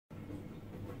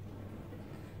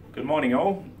Good morning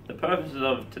all. The purpose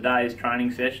of today's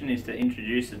training session is to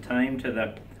introduce the team to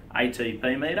the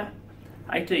ATP meter.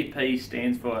 ATP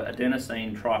stands for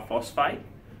adenosine triphosphate,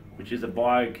 which is a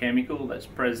biochemical that's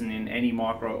present in any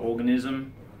microorganism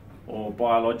or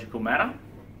biological matter.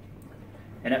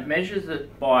 And it measures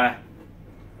it by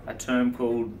a term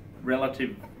called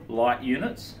relative light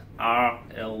units,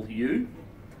 RLU.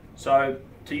 So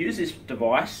to use this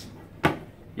device,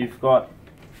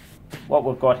 what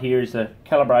we've got here is the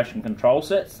calibration control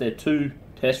sets. They're two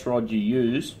test rods you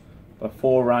use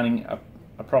before running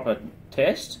a proper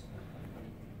test.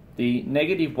 The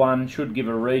negative one should give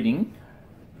a reading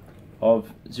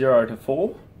of 0 to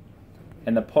 4,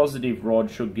 and the positive rod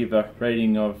should give a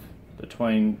reading of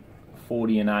between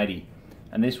 40 and 80.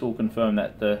 And this will confirm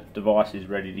that the device is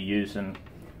ready to use and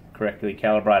correctly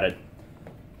calibrated.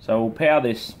 So we'll power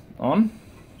this on.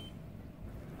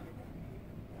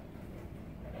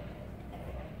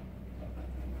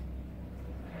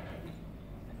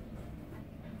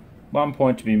 One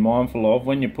point to be mindful of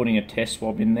when you're putting a test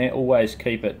swab in there, always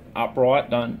keep it upright,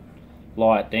 don't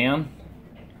lie it down,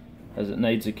 as it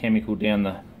needs a chemical down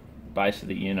the base of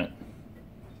the unit.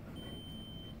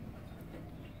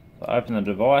 So open the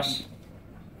device,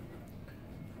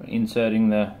 we're inserting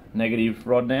the negative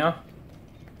rod now.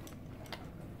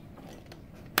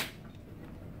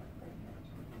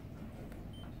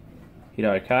 Hit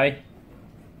OK.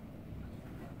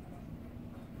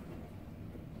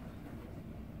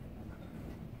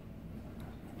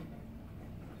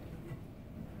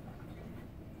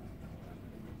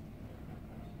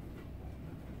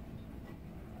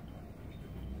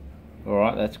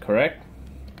 Alright, that's correct.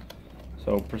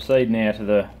 So we'll proceed now to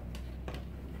the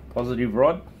positive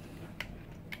rod.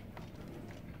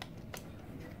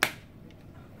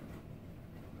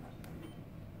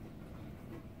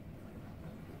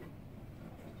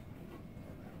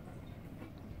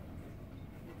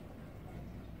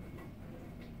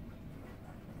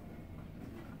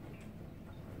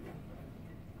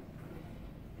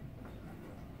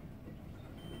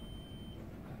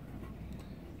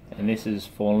 And this has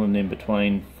fallen in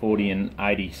between 40 and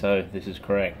 80, so this is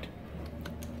correct.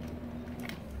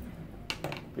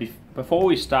 Before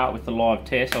we start with the live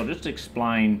test, I'll just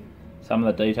explain some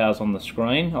of the details on the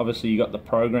screen. Obviously you've got the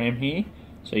program here,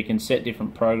 so you can set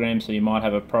different programs. So you might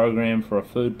have a program for a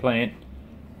food plant,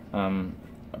 a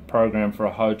program for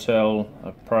a hotel,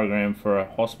 a program for a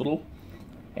hospital,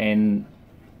 and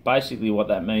basically what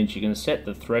that means, you can set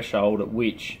the threshold at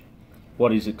which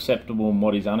what is acceptable and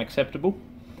what is unacceptable.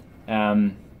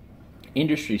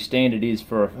 Industry standard is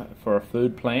for a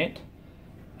food plant,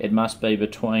 it must be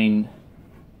between,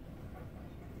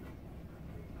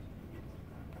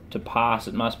 to pass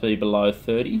it must be below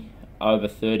 30, over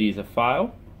 30 is a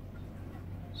fail.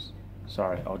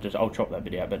 Sorry, I'll chop that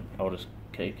bit out, but I'll just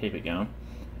keep it going.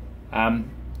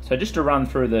 So just to run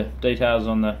through the details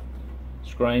on the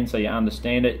screen so you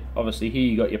understand it, obviously here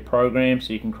you got your program,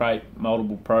 so you can create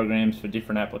multiple programs for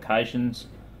different applications.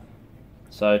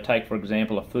 So take for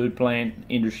example a food plant,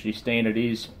 industry standard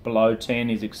is below 10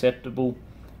 is acceptable,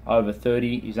 over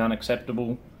 30 is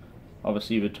unacceptable,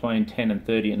 obviously between 10 and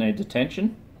 30 it needs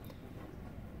attention.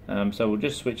 So we'll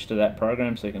just switch to that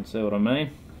program so you can see what I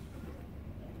mean.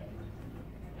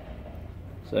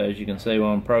 So as you can see we're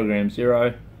on program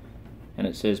 0 and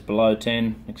it says below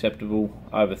 10 acceptable,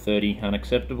 over 30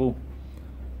 unacceptable,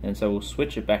 and so we'll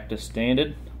switch it back to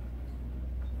standard.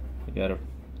 We go to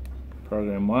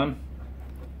program 1.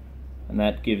 And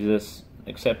that gives us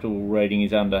acceptable reading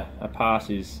is under, a pass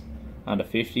is under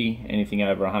 50, anything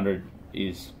over 100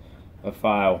 is a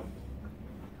fail.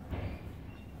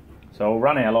 So we'll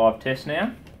run our live test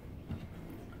now.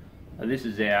 So this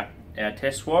is our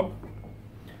test swab.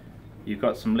 You've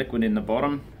got some liquid in the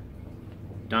bottom.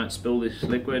 Don't spill this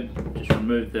liquid, just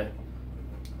remove the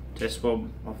test swab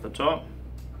off the top.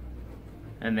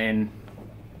 And then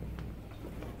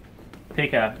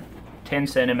pick a 10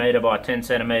 centimeter by 10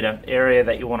 centimeter area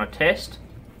that you want to test,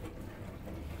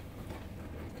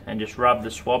 and just rub the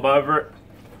swab over it,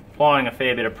 applying a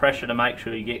fair bit of pressure to make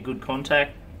sure you get good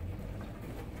contact.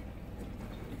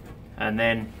 And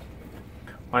then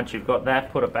once you've got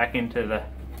that, put it back into the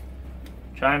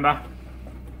chamber,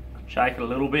 shake it a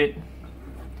little bit,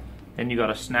 then you've got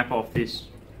to snap off this.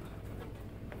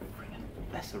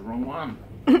 That's the wrong one.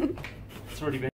 It's already been